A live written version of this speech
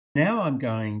Now I'm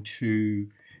going to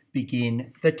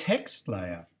begin the text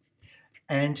layer,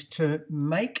 and to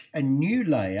make a new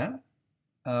layer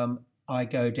I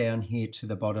go down here to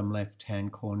the bottom left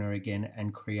hand corner again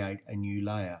and create a new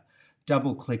layer.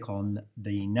 Double click on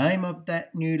the name of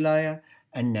that new layer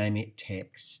and name it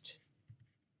text,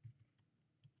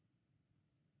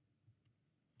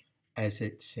 as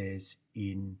it says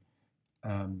in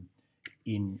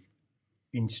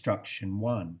instruction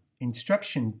 1.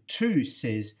 Instruction 2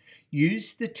 says,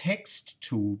 use the text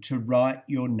tool to write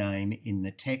your name in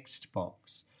the text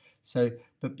box.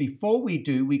 But before we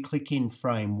do, we click in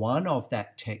frame 1 of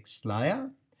that text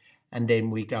layer, and then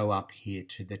we go up here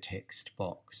to the text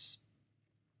box.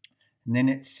 And then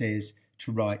it says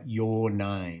to write your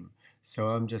name. So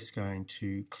I'm just going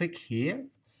to click here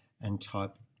and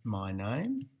type my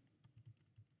name.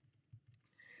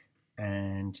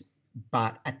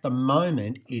 But at the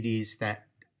moment, it is that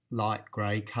light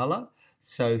grey colour.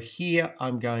 So here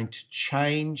I'm going to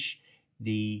change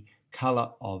the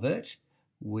colour of it,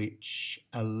 which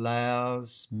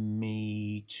allows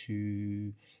me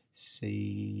to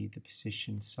see the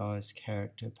position, size,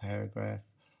 character, paragraph,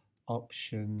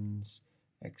 options,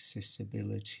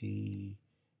 accessibility.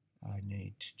 I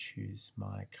need to choose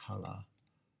my colour.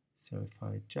 So if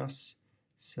I just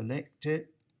select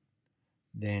it,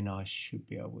 then I should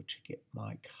be able to get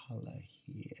my colour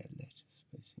here. Letter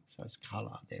spacing, size,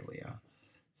 colour, there we are.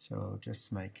 So I'll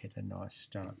just make it a nice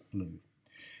dark blue.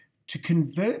 To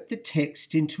convert the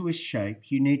text into a shape,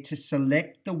 you need to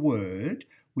select the word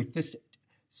with this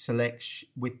selection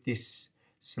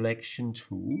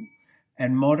tool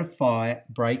and modify,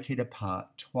 break it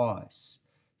apart twice.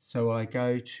 So I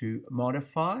go to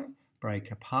modify, break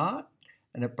apart,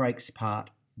 and it breaks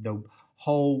apart the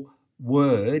whole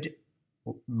word,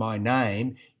 my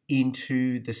name,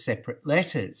 into the separate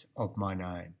letters of my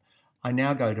name. I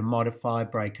now go to modify,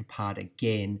 break apart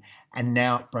again, and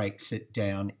now it breaks it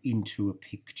down into a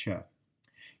picture.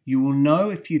 You will know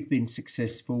if you've been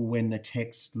successful when the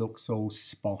text looks all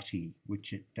spotty,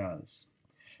 which it does.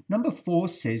 Number 4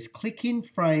 says, click in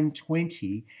frame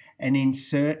 20 and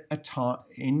insert timeline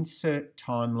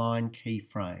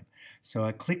keyframe. So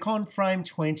I click on frame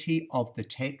 20 of the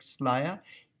text layer,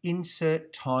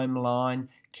 insert timeline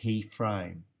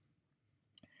keyframe.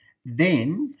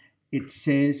 Then it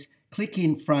says, click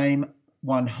in frame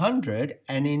 100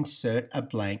 and insert a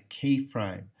blank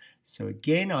keyframe. So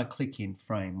again, I click in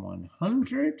frame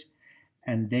 100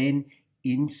 and then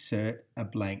insert a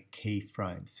blank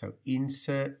keyframe. So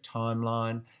insert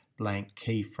timeline blank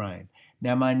keyframe.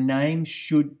 Now my name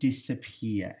should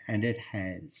disappear, and it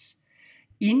has.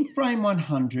 In frame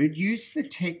 100, use the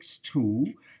text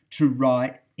tool to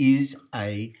write is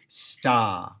a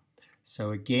star.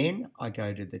 So again, I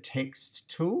go to the text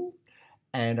tool,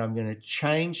 and I'm going to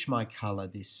change my colour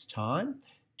this time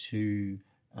to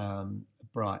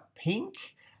bright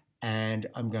pink, and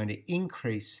I'm going to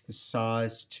increase the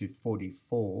size to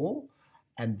 44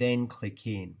 and then click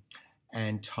in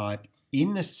and type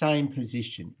in the same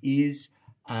position, is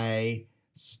a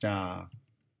star.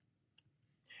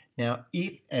 Now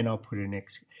I'll put an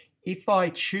X. If I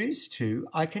choose to,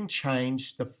 I can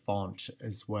change the font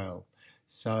as well.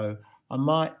 So I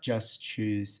might just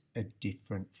choose a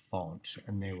different font,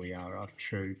 and there we are. I've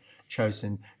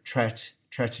chosen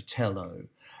Trattello.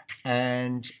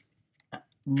 And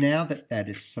now that that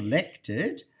is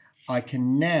selected, I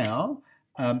can now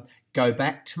go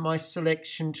back to my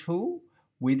selection tool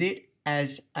with it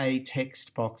as a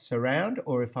text box around,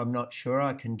 or if I'm not sure,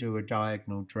 I can do a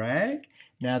diagonal drag.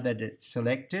 Now that it's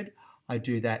selected, I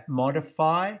do that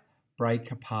modify,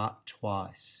 break apart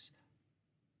twice.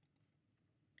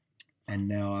 And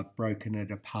now I've broken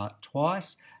it apart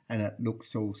twice and it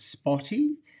looks all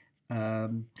spotty.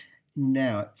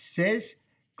 Now it says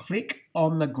click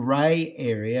on the grey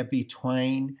area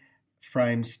between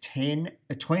frames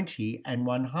 20 and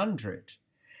 100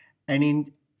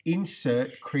 and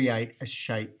insert create a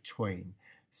shape tween.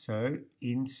 So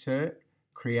insert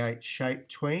create shape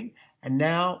tween, and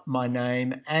now my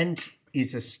name and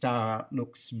is a star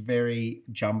looks very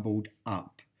jumbled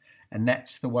up, and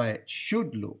that's the way it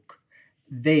should look.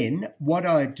 Then what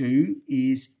I do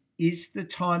is the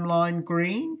timeline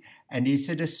green, and is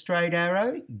it a straight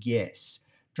arrow? Yes.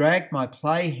 Drag my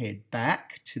playhead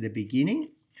back to the beginning.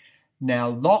 Now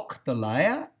lock the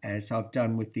layer, as I've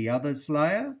done with the other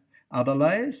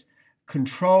layers.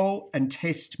 Control and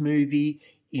test movie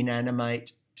in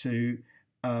animate to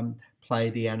play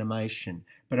the animation.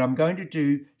 But I'm going to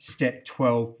do step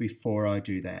 12 before I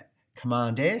do that.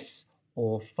 Command S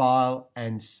or File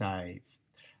and Save.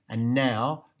 And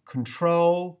now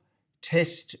Control,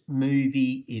 Test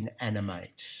Movie in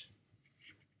Animate.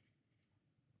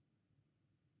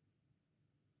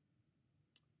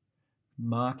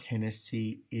 Mark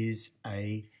Hennessy is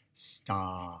a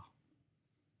star.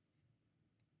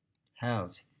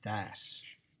 How's that?